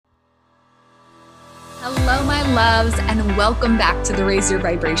Hello, my loves, and welcome back to the Raise Your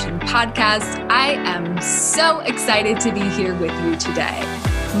Vibration podcast. I am so excited to be here with you today.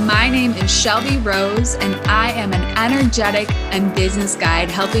 My name is Shelby Rose, and I am an energetic and business guide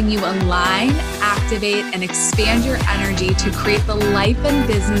helping you align, activate, and expand your energy to create the life and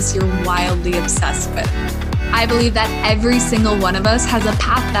business you're wildly obsessed with. I believe that every single one of us has a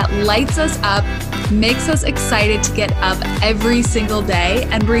path that lights us up, makes us excited to get up every single day,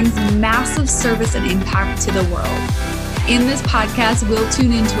 and brings massive service and impact to the world. In this podcast, we'll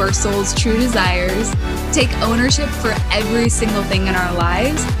tune into our soul's true desires, take ownership for every single thing in our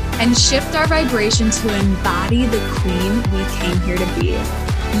lives, and shift our vibration to embody the queen we came here to be.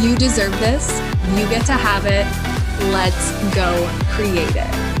 You deserve this. You get to have it. Let's go create it.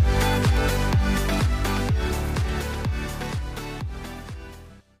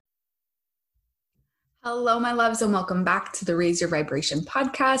 Hello, my loves, and welcome back to the Raise Your Vibration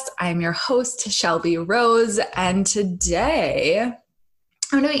podcast. I am your host, Shelby Rose, and today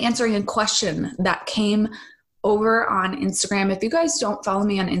I'm going to be answering a question that came over on Instagram. If you guys don't follow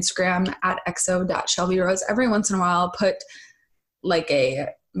me on Instagram at xo.shelbyrose, every once in a while I'll put like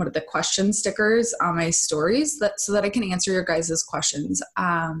one of the question stickers on my stories so that I can answer your guys' questions.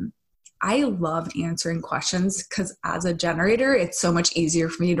 I love answering questions because as a generator, it's so much easier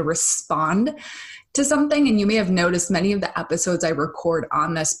for me to respond to something. And you may have noticed many of the episodes I record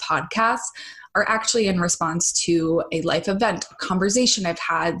on this podcast are actually in response to a life event, a conversation I've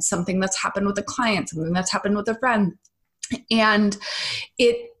had, something that's happened with a client, something that's happened with a friend. And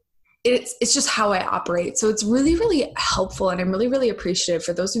it's just how I operate. So it's really, really helpful. And I'm really, really appreciative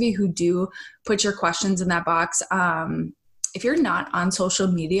for those of you who do put your questions in that box. If you're not on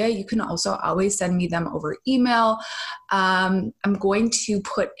social media, you can also always send me them over email. I'm going to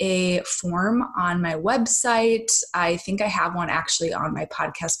put a form on my website. I think I have one actually on my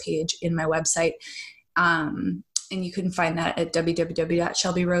podcast page in my website. And you can find that at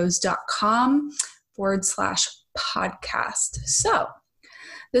www.shelbyrose.com/podcast. So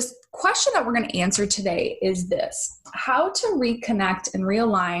this question that we're going to answer today is this: how to reconnect and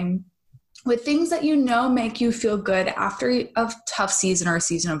realign with things that you know make you feel good after a tough season or a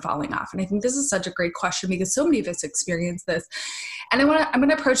season of falling off. And I think this is such a great question because so many of us experience this. And I'm going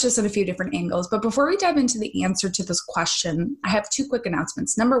to approach this in a few different angles. But before we dive into the answer to this question, I have two quick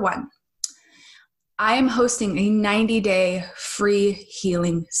announcements. Number one, I am hosting a 90-day free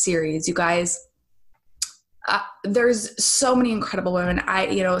healing series. You guys, there's so many incredible women.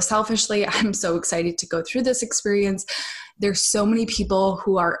 Selfishly, I'm so excited to go through this experience. There's so many people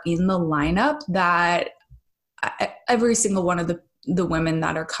who are in the lineup that every single one of the women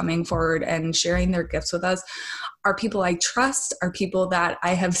that are coming forward and sharing their gifts with us are people I trust, are people that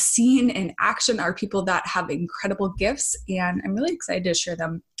I have seen in action, are people that have incredible gifts. And I'm really excited to share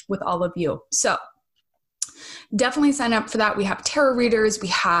them with all of you. So definitely sign up for that. We have tarot readers, we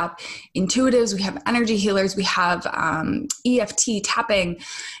have intuitives, we have energy healers, we have EFT tapping,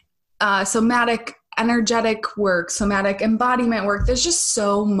 somatic energetic work, somatic embodiment work. There's just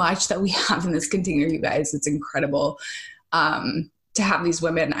so much that we have in this container, you guys. It's incredible to have these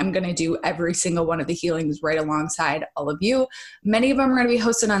women. I'm going to do every single one of the healings right alongside all of you. Many of them are going to be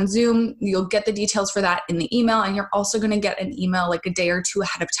hosted on Zoom. You'll get the details for that in the email, and you're also going to get an email like a day or two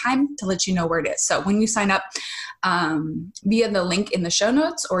ahead of time to let you know where it is. So when you sign up via the link in the show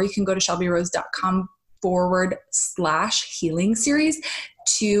notes, or you can go to shelbyrose.com/healing series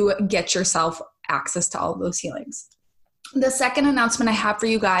to get yourself access to all of those healings. The second announcement I have for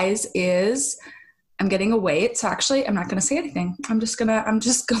you guys is I'm getting a weight. So actually, I'm not going to say anything. I'm just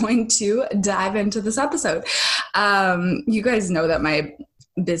going to dive into this episode. You guys know that my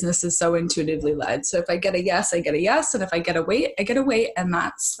business is so intuitively led. So if I get a yes, I get a yes. And if I get a wait, I get a wait. And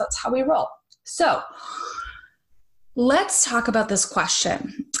that's how we roll. So let's talk about this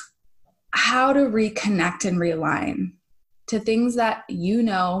question: how to reconnect and realign to things that you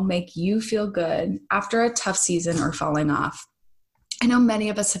know make you feel good after a tough season or falling off. I know many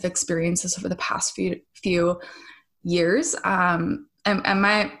of us have experienced this over the past few years, and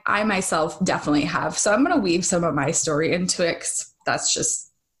I myself definitely have. So I'm going to weave some of my story into it, because that's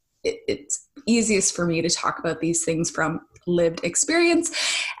just it's easiest for me to talk about these things from lived experience.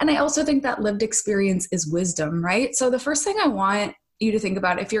 And I also think that lived experience is wisdom, right? So the first thing I want you to think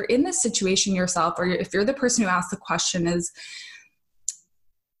about, if you're in this situation yourself, or if you're the person who asked the question, is,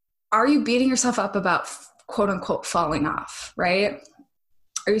 are you beating yourself up about quote unquote falling off, right?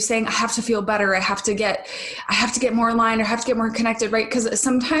 Are you saying, I have to feel better, I have to get more aligned, or I have to get more connected, right? Because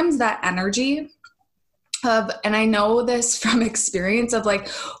sometimes that energy and I know this from experience of like,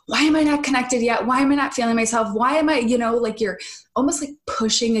 why am I not connected yet? Why am I not feeling myself? Why am I, like you're almost like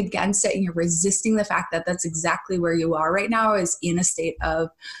pushing against it and you're resisting the fact that that's exactly where you are right now, is in a state of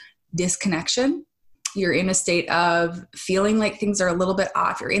disconnection. You're in a state of feeling like things are a little bit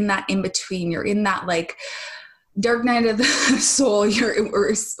off. You're in that in between. You're in that like dark night of the soul,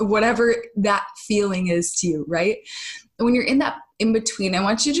 or whatever that feeling is to you, right? And when you're in that in between, I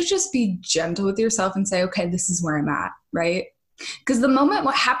want you to just be gentle with yourself and say, okay, this is where I'm at, right? Because the moment,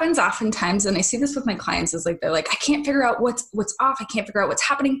 what happens oftentimes, and I see this with my clients, is like, they're like, I can't figure out what's off. I can't figure out what's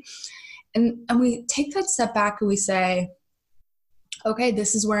happening. And we take that step back and we say, okay,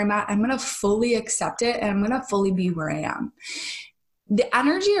 this is where I'm at. I'm going to fully accept it. And I'm going to fully be where I am. The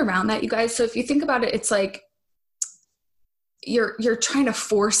energy around that, you guys. So if you think about it, it's like, you're trying to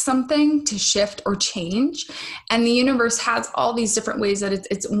force something to shift or change. And the universe has all these different ways that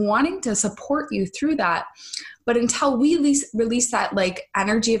it's wanting to support you through that. But until we release that like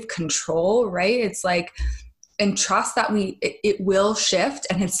energy of control, right? It's like, and trust that it will shift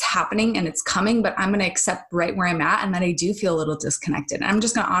and it's happening and it's coming, but I'm going to accept right where I'm at and that I do feel a little disconnected. And I'm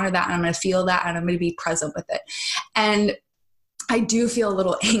just going to honor that and I'm going to feel that and I'm going to be present with it. And I do feel a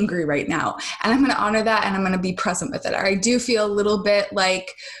little angry right now and I'm going to honor that and I'm going to be present with it. Or I do feel a little bit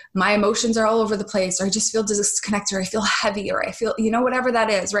like my emotions are all over the place, or I just feel disconnected, or I feel heavy, or I feel, whatever that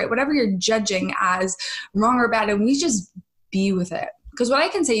is, right? Whatever you're judging as wrong or bad. And we just be with it. Because what I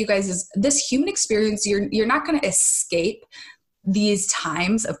can say, you guys, is this human experience, you're not going to escape these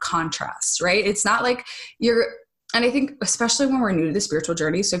times of contrast, right? It's not like and I think especially when we're new to the spiritual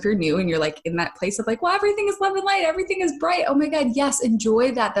journey, so if you're new and you're like in that place of like, well, everything is love and light, everything is bright. Oh my God, yes,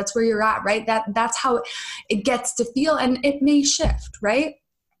 enjoy that. That's where you're at, right? That's how it gets to feel, and it may shift, right?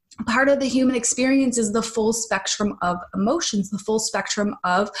 Part of the human experience is the full spectrum of emotions, the full spectrum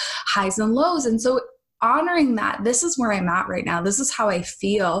of highs and lows. And so honoring that, this is where I'm at right now, this is how I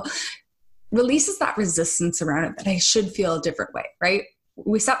feel, releases that resistance around it, that I should feel a different way, right?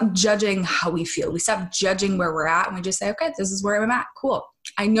 We stop judging how we feel. We stop judging where we're at and we just say, okay, this is where I'm at. Cool.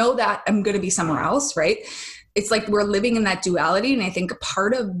 I know that I'm going to be somewhere else, right? It's like we're living in that duality. And I think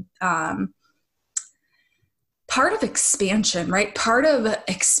part of expansion, right? Part of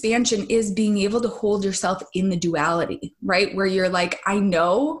expansion is being able to hold yourself in the duality, right? Where you're like, I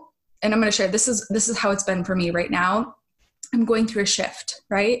know, and I'm going to share, this is how it's been for me right now. I'm going through a shift,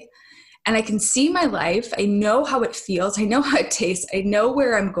 right? And I can see my life. I know how it feels. I know how it tastes. I know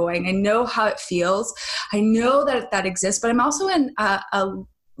where I'm going. I know how it feels. I know that exists, but I'm also in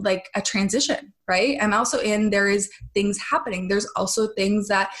a transition, right? I'm also there is things happening. There's also things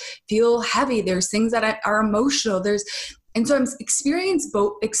that feel heavy. There's things that are emotional. And so I'm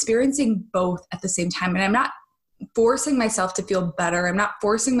experiencing both at the same time. And I'm not forcing myself to feel better. I'm not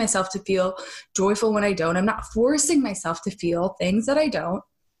forcing myself to feel joyful when I don't. I'm not forcing myself to feel things that I don't.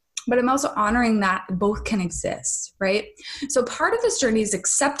 But I'm also honoring that both can exist, right? So part of this journey is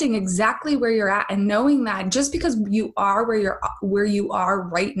accepting exactly where you're at and knowing that just because you are where you are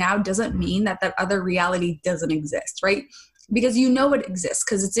right now doesn't mean that other reality doesn't exist, right? Because you know it exists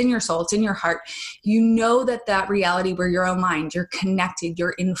because it's in your soul, it's in your heart. You know that reality where you're aligned, you're connected,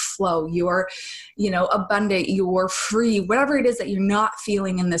 you're in flow, you're, abundant, you're free, whatever it is that you're not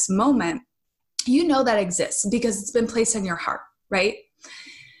feeling in this moment, you know that exists because it's been placed in your heart, right?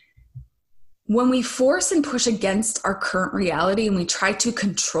 When we force and push against our current reality and we try to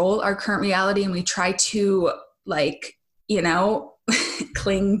control our current reality and we try to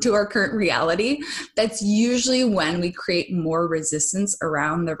cling to our current reality, that's usually when we create more resistance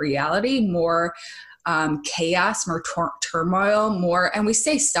around the reality, more chaos, more turmoil, and we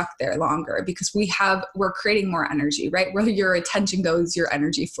stay stuck there longer because we're creating more energy, right? Where your attention goes, your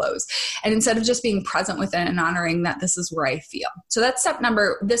energy flows. And instead of just being present with it and honoring that this is where I feel. So that's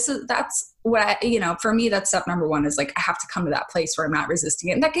for me, that's step number one, is like, I have to come to that place where I'm not resisting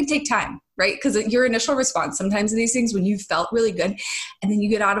it. And that can take time, right? Because your initial response, sometimes in these things, when you felt really good and then you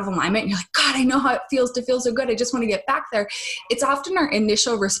get out of alignment and you're like, God, I know how it feels to feel so good. I just want to get back there. It's often our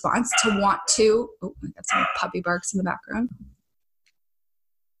initial response to want to, oh, I got some puppy barks in the background.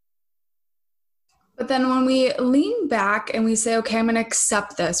 But then when we lean back and we say, okay, I'm going to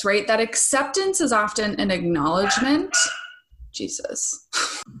accept this, right? That acceptance is often an acknowledgement. Jesus.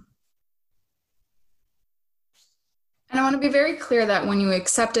 And I want to be very clear that when you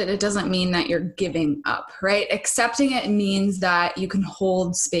accept it, it doesn't mean that you're giving up, right? Accepting it means that you can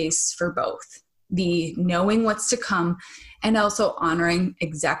hold space for both, the knowing what's to come and also honoring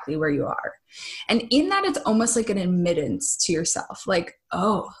exactly where you are. And in that, it's almost like an admittance to yourself, like,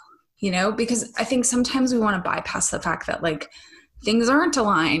 oh, because I think sometimes we want to bypass the fact that like things aren't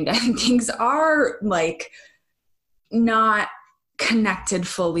aligned and things are like not connected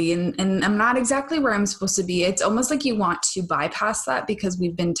fully, and I'm not exactly where I'm supposed to be. It's almost like you want to bypass that because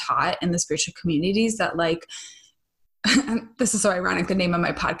we've been taught in the spiritual communities that like, this is so ironic, the name of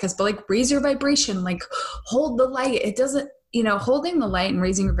my podcast, but like raise your vibration, like hold the light. It doesn't, holding the light and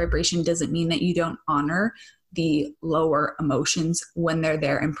raising your vibration doesn't mean that you don't honor the lower emotions when they're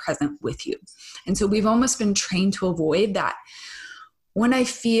there and present with you. And so we've almost been trained to avoid that. When I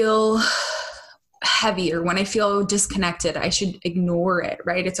feel heavy or when I feel disconnected, I should ignore it,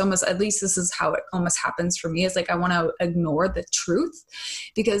 right? It's almost, at least this is how it almost happens for me, is like I want to ignore the truth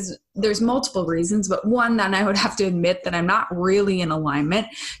because there's multiple reasons. But one, then I would have to admit that I'm not really in alignment.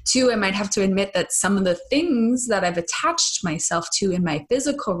 Two, I might have to admit that some of the things that I've attached myself to in my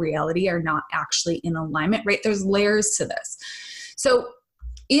physical reality are not actually in alignment, right? There's layers to this. So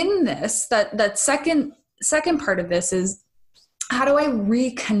in this, that second part of this is, how do I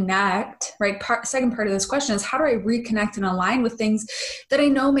reconnect, right? Second part of this question is, how do I reconnect and align with things that I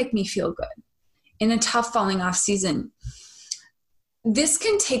know make me feel good in a tough falling off season? This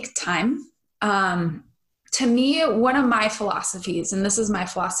can take time. To me, one of my philosophies, and this is my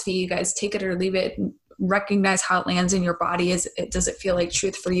philosophy, you guys take it or leave it, recognize how it lands in your body. Does it feel like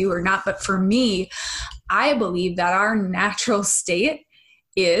truth for you or not? But for me, I believe that our natural state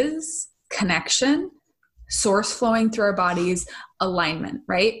is connection, source flowing through our bodies, alignment,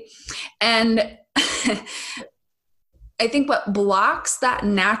 right? And I think what blocks that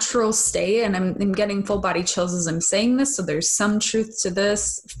natural state, and I'm getting full body chills as I'm saying this, so there's some truth to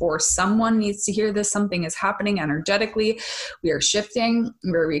this, for someone needs to hear this, something is happening energetically, we are shifting,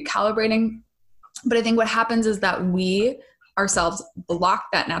 we're recalibrating. But I think what happens is that we ourselves block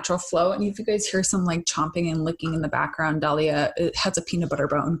that natural flow. And if you guys hear some like chomping and licking in the background, Dahlia has a peanut butter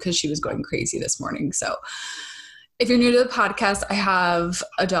bone because she was going crazy this morning. So if you're new to the podcast, I have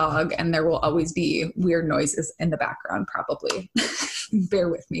a dog and there will always be weird noises in the background, probably. Bear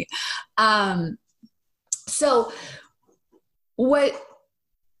with me. So what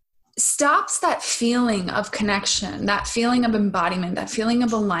stops that feeling of connection, that feeling of embodiment, that feeling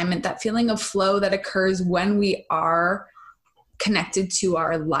of alignment, that feeling of flow that occurs when we are connected to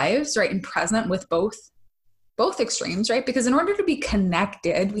our lives, right? And present with both extremes, right? Because in order to be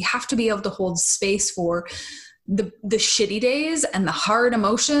connected, we have to be able to hold space for the shitty days and the hard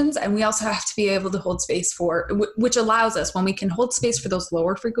emotions. And we also have to be able to hold space for, which allows us, when we can hold space for those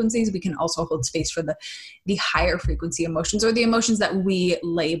lower frequencies, we can also hold space for the higher frequency emotions, or the emotions that we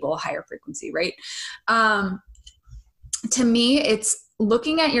label higher frequency, right? To me, it's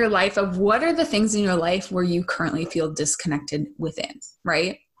looking at your life of what are the things in your life where you currently feel disconnected within,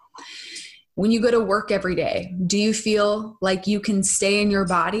 right? When you go to work every day, do you feel like you can stay in your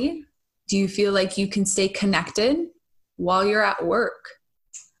body? Do you feel like you can stay connected while you're at work?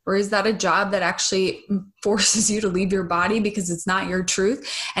 Or is that a job that actually forces you to leave your body because it's not your truth?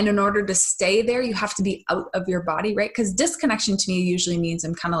 And in order to stay there, you have to be out of your body, right? Because disconnection to me usually means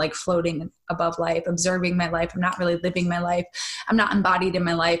I'm kind of like floating above life, observing my life. I'm not really living my life. I'm not embodied in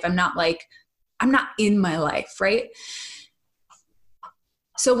my life. I'm not in my life, right?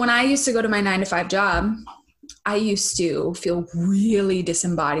 So when I used to go to my 9-to-5 job, I used to feel really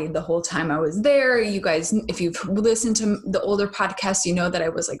disembodied the whole time I was there. You guys, if you've listened to the older podcasts, you know that I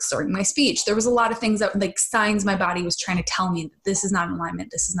was like slurring my speech. There was a lot of things that like signs my body was trying to tell me that this is not in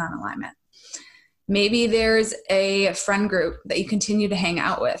alignment. This is not in alignment. Maybe there's a friend group that you continue to hang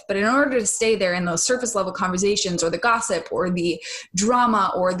out with, but in order to stay there in those surface level conversations or the gossip or the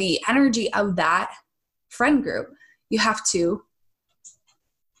drama or the energy of that friend group, you have to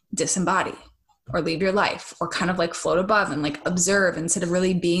disembody or leave your life, or kind of like float above and like observe instead of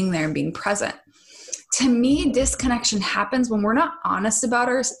really being there and being present. To me, disconnection happens when we're not honest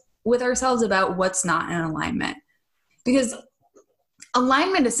with ourselves about what's not in alignment. Because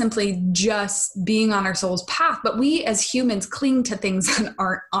alignment is simply just being on our soul's path, but we as humans cling to things that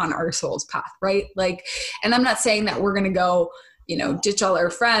aren't on our soul's path, right? Like, and I'm not saying that we're going to go, ditch all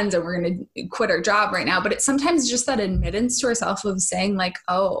our friends and we're going to quit our job right now, but it's sometimes just that admittance to ourselves of saying like,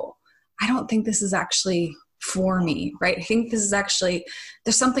 oh, I don't think this is actually for me, right? I think this is actually,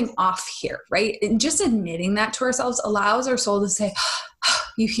 there's something off here, right? And just admitting that to ourselves allows our soul to say, oh,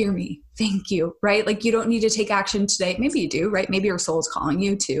 you hear me, thank you, right? Like you don't need to take action today. Maybe you do, right? Maybe your soul is calling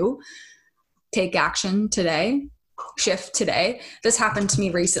you to take action today, shift today. This happened to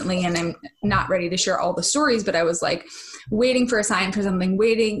me recently, and I'm not ready to share all the stories, but I was like waiting for a sign for something,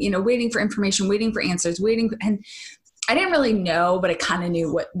 waiting for information, waiting for answers, and I didn't really know, but I kind of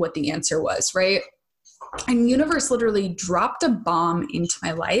knew what the answer was, right? And universe literally dropped a bomb into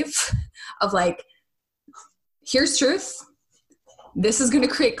my life of like, here's truth. this is going to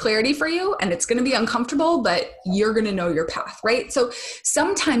create clarity for you and it's going to be uncomfortable, but you're going to know your path, right? So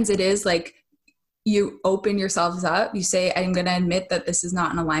sometimes it is like you open yourselves up. You say, I'm going to admit that this is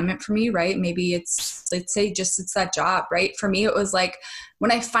not in alignment for me, right? Maybe it's, let's say just it's that job, right? For me, it was like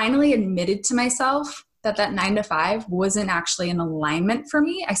when I finally admitted to myself that 9 to 5 wasn't actually in alignment for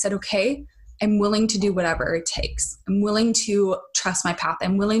me, I said, okay, I'm willing to do whatever it takes. I'm willing to trust my path.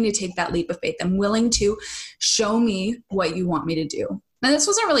 I'm willing to take that leap of faith. I'm willing to show me what you want me to do. And this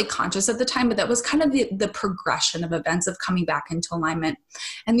wasn't really conscious at the time, but that was kind of the progression of events of coming back into alignment.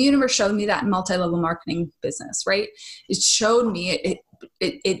 And the universe showed me that in multi-level marketing business, right? It showed me,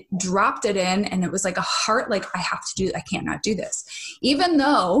 it dropped it in, and it was like a heart, like I can't not do this. Even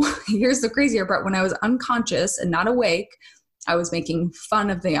though, here's the crazier part, when I was unconscious and not awake, I was making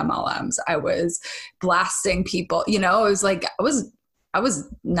fun of the MLMs. I was blasting people, it was like, I was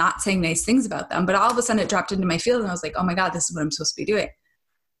not saying nice things about them, but all of a sudden it dropped into my field and I was like, oh my God, this is what I'm supposed to be doing.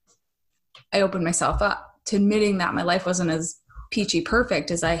 I opened myself up to admitting that my life wasn't as peachy perfect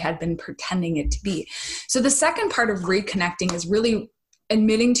as I had been pretending it to be. So the second part of reconnecting is really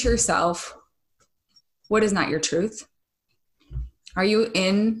admitting to yourself what is not your truth. Are you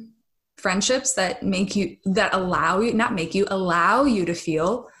in friendships that allow you to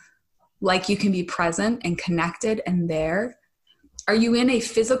feel like you can be present and connected and there? Are you in a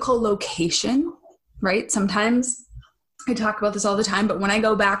physical location, right? Sometimes I talk about this all the time, but when I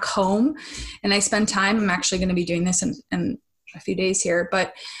go back home and I spend time, I'm actually going to be doing this in a few days here,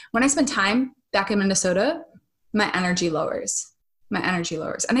 but when I spend time back in Minnesota, my energy lowers.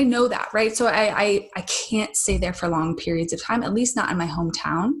 And I know that, right? So I can't stay there for long periods of time, at least not in my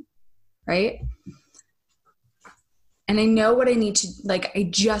hometown. Right? And I know what I need to, I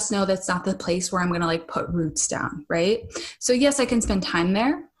just know that's not the place where I'm going to put roots down. Right? So yes, I can spend time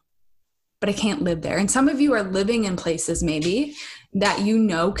there, but I can't live there. And some of you are living in places maybe that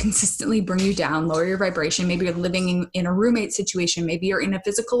consistently bring you down, lower your vibration. Maybe you're living in a roommate situation. Maybe you're in a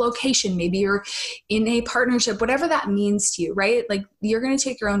physical location. Maybe you're in a partnership, whatever that means to you, right? You're going to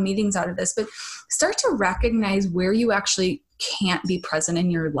take your own meanings out of this, but start to recognize where you actually can't be present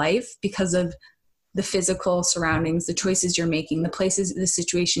in your life because of the physical surroundings, the choices you're making, the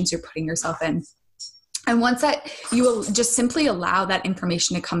situations you're putting yourself in. And once that you will just simply allow that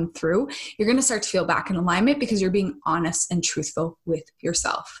information to come through, you're going to start to feel back in alignment because you're being honest and truthful with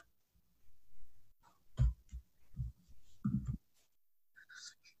yourself.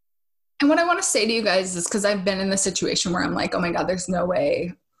 And what I want to say to you guys is, because I've been in the situation where I'm like, oh my God, there's no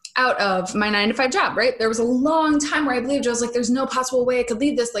way out of my 9 to 5 job, right? There was a long time where I believed, I was like, there's no possible way I could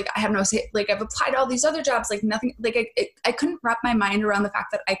leave this. I have no say, I've applied to all these other jobs, nothing, I couldn't wrap my mind around the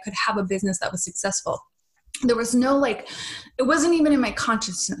fact that I could have a business that was successful. There was no, it wasn't even in my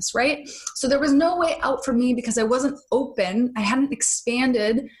consciousness, right? So there was no way out for me because I wasn't open. I hadn't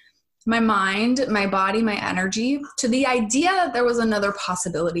expanded my mind, my body, my energy to the idea that there was another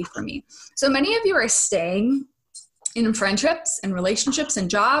possibility for me. So many of you are staying in friendships and relationships and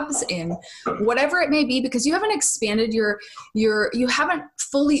jobs in whatever it may be, because you haven't expanded you haven't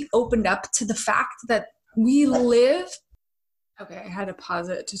fully opened up to the fact that we live. Okay, I had to pause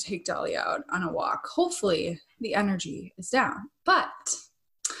it to take Dolly out on a walk. Hopefully the energy is down. But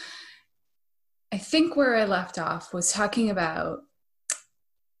I think where I left off was talking about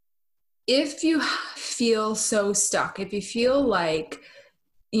if you feel so stuck, if you feel like,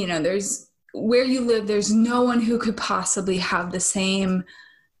 there's where you live, there's no one who could possibly have the same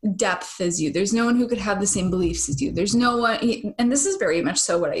depth as you. There's no one who could have the same beliefs as you. There's no one, and this is very much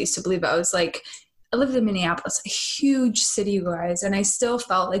so what I used to believe. I was like, I lived in Minneapolis, a huge city, you guys, and I still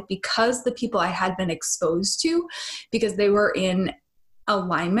felt like because the people I had been exposed to, because they were in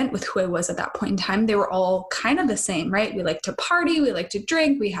alignment with who I was at that point in time, they were all kind of the same, right? We like to party, we like to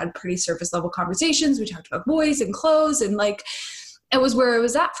drink, we had pretty surface level conversations, we talked about boys and clothes, and it was where I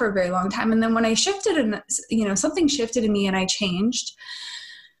was at for a very long time. And then when I shifted and, something shifted in me and I changed,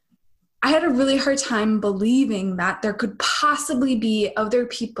 I had a really hard time believing that there could possibly be other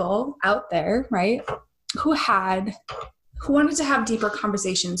people out there, right, who wanted to have deeper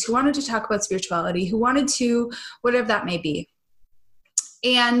conversations, who wanted to talk about spirituality, who wanted to, whatever that may be.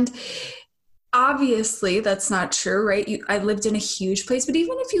 And obviously that's not true, right? I lived in a huge place, but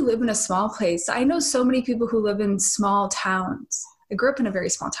even if you live in a small place, I know so many people who live in small towns. I grew up in a very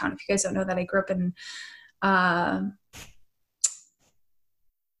small town. If you guys don't know that, I grew up in, I'm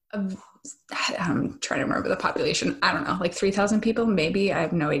trying to remember the population. I don't know, 3,000 people, maybe. I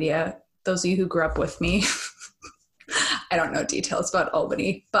have no idea. Those of you who grew up with me, I don't know details about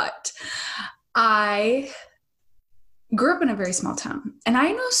Albany, but I grew up in a very small town. And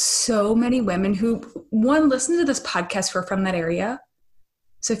I know so many women who, one, listen to this podcast who are from that area,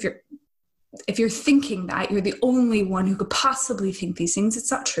 So if you're thinking that you're the only one who could possibly think these things, it's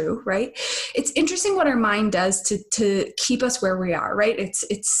not true, right? It's interesting what our mind does to keep us where we are, right? It's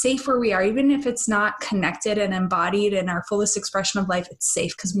safe where we are, even if it's not connected and embodied in our fullest expression of life. It's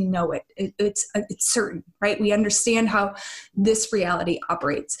safe because we know it's certain, right? We understand how this reality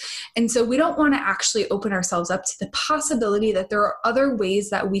operates. And so we don't want to actually open ourselves up to the possibility that there are other ways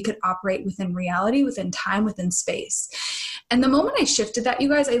that we could operate within reality, within time, within space. And the moment I shifted that, you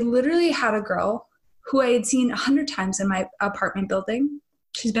guys, I literally had a girl who I had seen 100 times in my apartment building.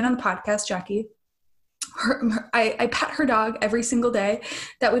 She's been on the podcast, Jackie. I pet her dog every single day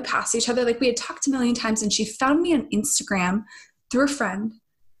that we passed each other. Like, we had talked a million times, and she found me on Instagram through a friend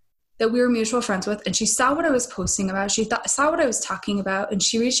that we were mutual friends with. And she saw what I was posting about. She saw what I was talking about. And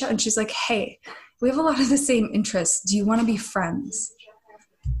she reached out and she's like, hey, we have a lot of the same interests. Do you want to be friends?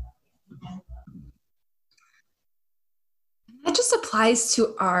 That just applies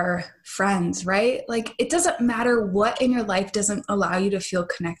to our friends, right? Like, it doesn't matter what in your life doesn't allow you to feel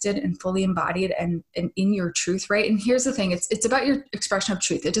connected and fully embodied and in your truth, right? And here's the thing, it's about your expression of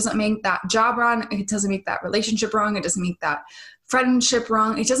truth. It doesn't make that job wrong. It doesn't make that relationship wrong. It doesn't make that friendship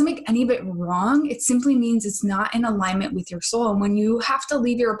wrong. It doesn't make any of it wrong. It simply means it's not in alignment with your soul. And when you have to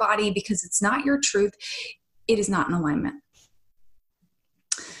leave your body because it's not your truth, it is not in alignment.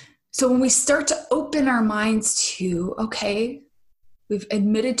 So when we start to open our minds to, okay, we've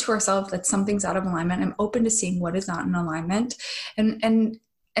admitted to ourselves that something's out of alignment. I'm open to seeing what is not in alignment. And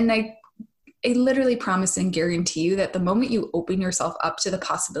I literally promise and guarantee you that the moment you open yourself up to the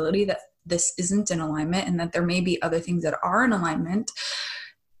possibility that this isn't in alignment and that there may be other things that are in alignment,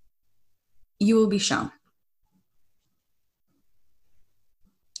 you will be shown.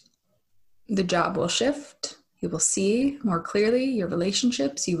 The job will shift. You will see more clearly your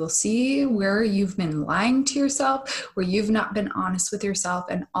relationships. You will see where you've been lying to yourself, where you've not been honest with yourself,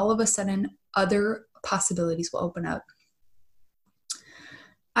 and all of a sudden, other possibilities will open up.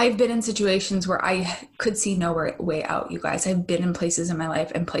 I've been in situations where I could see no way out, you guys. I've been in places in my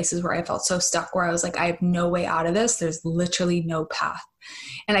life and places where I felt so stuck, where I was like, I have no way out of this. There's literally no path.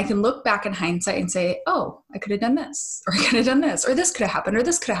 And I can look back in hindsight and say, oh, I could have done this, or I could have done this, or this could have happened, or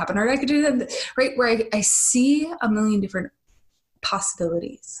this could have happened, or I could do that, right? Where I see a million different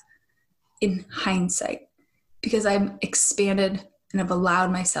possibilities in hindsight because I'm expanded and I've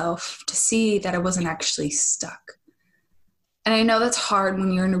allowed myself to see that I wasn't actually stuck. And I know that's hard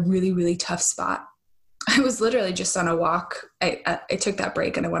when you're in a really, really tough spot. I was literally just on a walk. I took that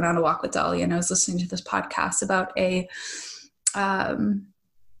break and I went on a walk with Dolly, and I was listening to this podcast about a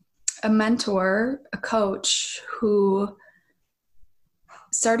mentor, a coach who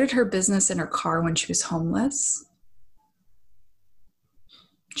started her business in her car when she was homeless.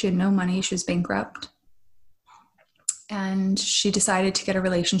 She had no money. She was bankrupt. And she decided to get her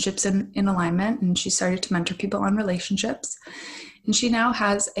relationships in alignment, and she started to mentor people on relationships. And she now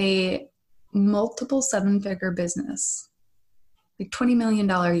has a multiple 7-figure business, like $20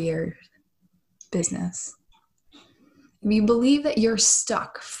 million a year business. If you believe that you're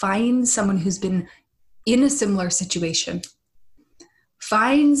stuck, find someone who's been in a similar situation.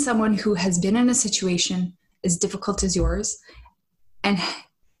 Find someone who has been in a situation as difficult as yours and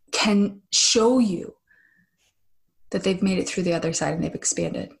can show you that they've made it through the other side and they've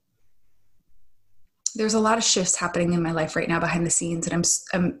expanded. There's a lot of shifts happening in my life right now behind the scenes, and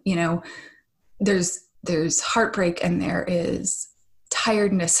I'm there's heartbreak, and there is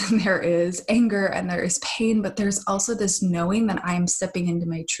tiredness, and there is anger, and there is pain, but there's also this knowing that I'm stepping into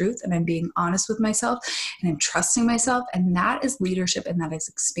my truth and I'm being honest with myself and I'm trusting myself, and that is leadership and that is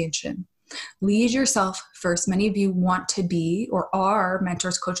expansion. Lead yourself first. Many of you want to be or are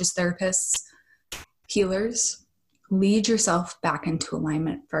mentors, coaches, therapists, healers. Lead yourself back into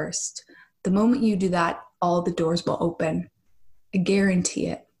alignment first. The moment you do that, all the doors will open. I guarantee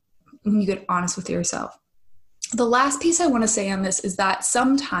it. When you get honest with yourself. The last piece I want to say on this is that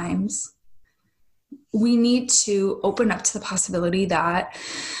sometimes we need to open up to the possibility that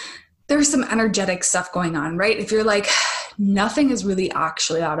there's some energetic stuff going on, right? If you're like, nothing is really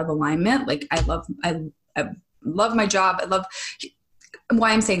actually out of alignment. Like, I love my job. I love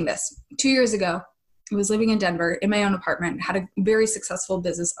why I'm saying this. 2 years ago, I was living in Denver in my own apartment, had a very successful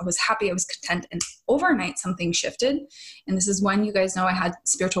business. I was happy, I was content, and overnight something shifted. And this is when, you guys know, I had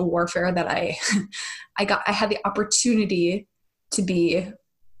spiritual warfare that I had the opportunity to be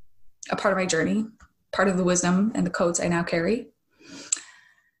a part of my journey, part of the wisdom and the codes I now carry.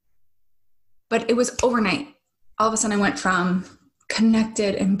 But it was overnight. All of a sudden I went from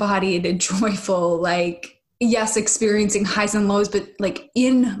connected, embodied, joyful, like, yes, experiencing highs and lows, but like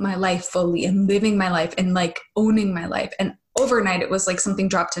in my life fully and living my life and like owning my life. And overnight, it was like something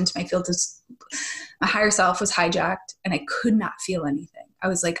dropped into my field. My higher self was hijacked and I could not feel anything. I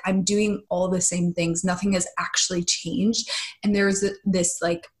was like, I'm doing all the same things. Nothing has actually changed. And there's this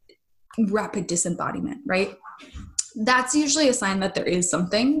like rapid disembodiment, right? That's usually a sign that there is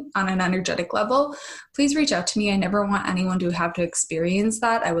something on an energetic level. Please reach out to me. I never want anyone to have to experience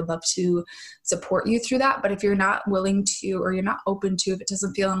that. I would love to support you through that. But if you're not willing to, or you're not open to, if it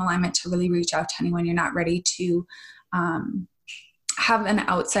doesn't feel in alignment to really reach out to anyone, you're not ready to have an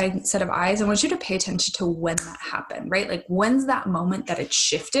outside set of eyes, I want you to pay attention to when that happened, right? Like, when's that moment that it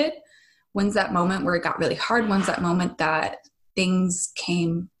shifted? When's that moment where it got really hard? When's that moment that things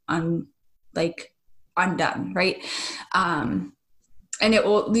came undone, right? And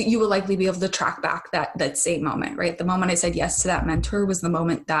you will likely be able to track back that same moment, right? The moment I said yes to that mentor was the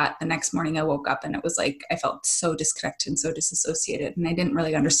moment that the next morning I woke up and it was like, I felt so disconnected and so disassociated. And I didn't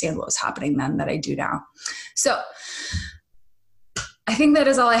really understand what was happening then that I do now. So I think that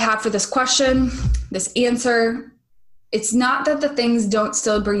is all I have for this question, this answer. It's not that the things don't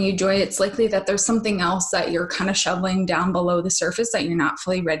still bring you joy. It's likely that there's something else that you're kind of shoveling down below the surface that you're not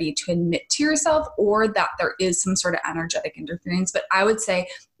fully ready to admit to yourself, or that there is some sort of energetic interference. But I would say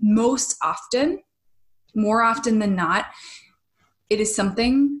more often than not, it is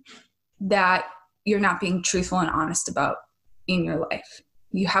something that you're not being truthful and honest about in your life.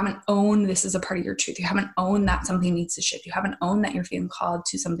 You haven't owned this is a part of your truth. You haven't owned that something needs to shift. You haven't owned that you're feeling called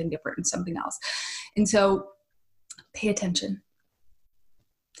to something different and something else. And so pay attention.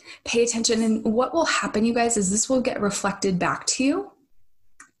 Pay attention. And what will happen, you guys, is this will get reflected back to you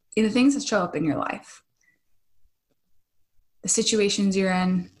in the things that show up in your life. The situations you're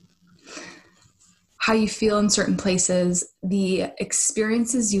in, how you feel in certain places, the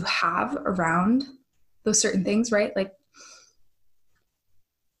experiences you have around those certain things, right? Like,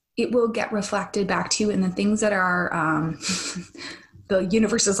 it will get reflected back to you in the things that are, the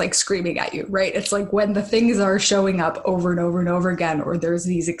universe is like screaming at you, right? It's like when the things are showing up over and over and over again, or there's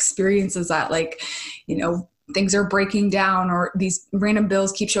these experiences that, like, you know, things are breaking down, or these random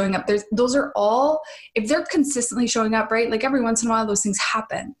bills keep showing up. Those are all, if they're consistently showing up, right? Like, every once in a while, those things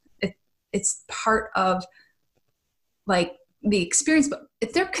happen. It's part of like the experience, but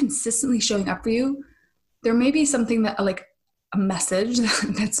if they're consistently showing up for you, there may be something that, like, a message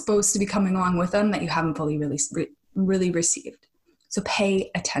that's supposed to be coming along with them that you haven't fully really received. So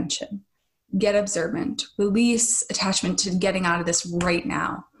pay attention, get observant, release attachment to getting out of this right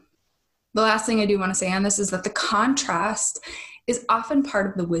now. The last thing I do want to say on this is that the contrast is often part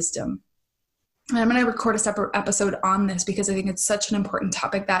of the wisdom. And I'm going to record a separate episode on this because I think it's such an important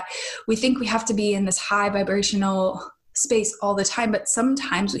topic that we think we have to be in this high vibrational space all the time, but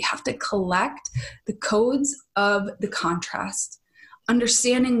sometimes we have to collect the codes of the contrast,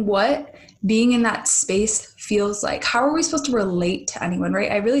 understanding what being in that space feels like. How are we supposed to relate to anyone,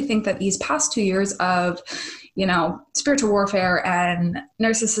 right? I really think that these past 2 years of, you know, spiritual warfare and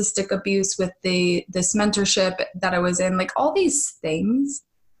narcissistic abuse with this mentorship that I was in, like, all these things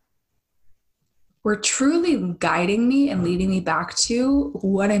were truly guiding me and leading me back to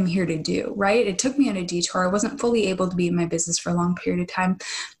what I'm here to do, right? It took me on a detour. I wasn't fully able to be in my business for a long period of time,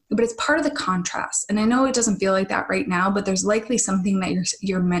 but it's part of the contrast. And I know it doesn't feel like that right now, but there's likely something that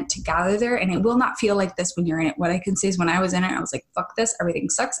you're meant to gather there, and it will not feel like this when you're in it. What I can say is when I was in it, I was like, fuck this, everything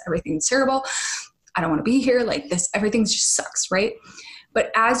sucks, everything's terrible, I don't want to be here, like this, everything just sucks, right? But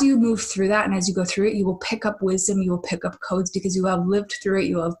as you move through that and as you go through it, you will pick up wisdom, you will pick up codes, because you have lived through it,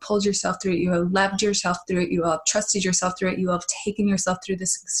 you will have pulled yourself through it, you have loved yourself through it, you will have trusted yourself through it, you will have taken yourself through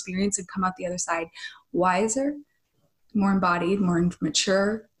this experience and come out the other side wiser, more embodied, more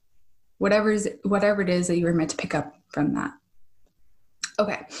mature, whatever it is that you were meant to pick up from that.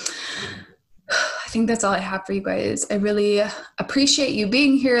 Okay. I think that's all I have for you guys. I really appreciate you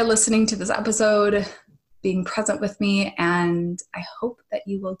being here, listening to this episode, being present with me, and I hope that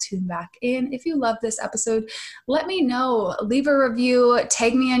you will tune back in. If you love this episode, let me know. Leave a review,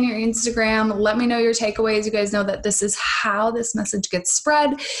 tag me on your Instagram, let me know your takeaways. You guys know that this is how this message gets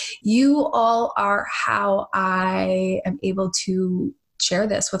spread. You all are how I am able to share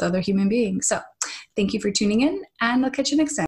this with other human beings. So thank you for tuning in, and I'll catch you next time.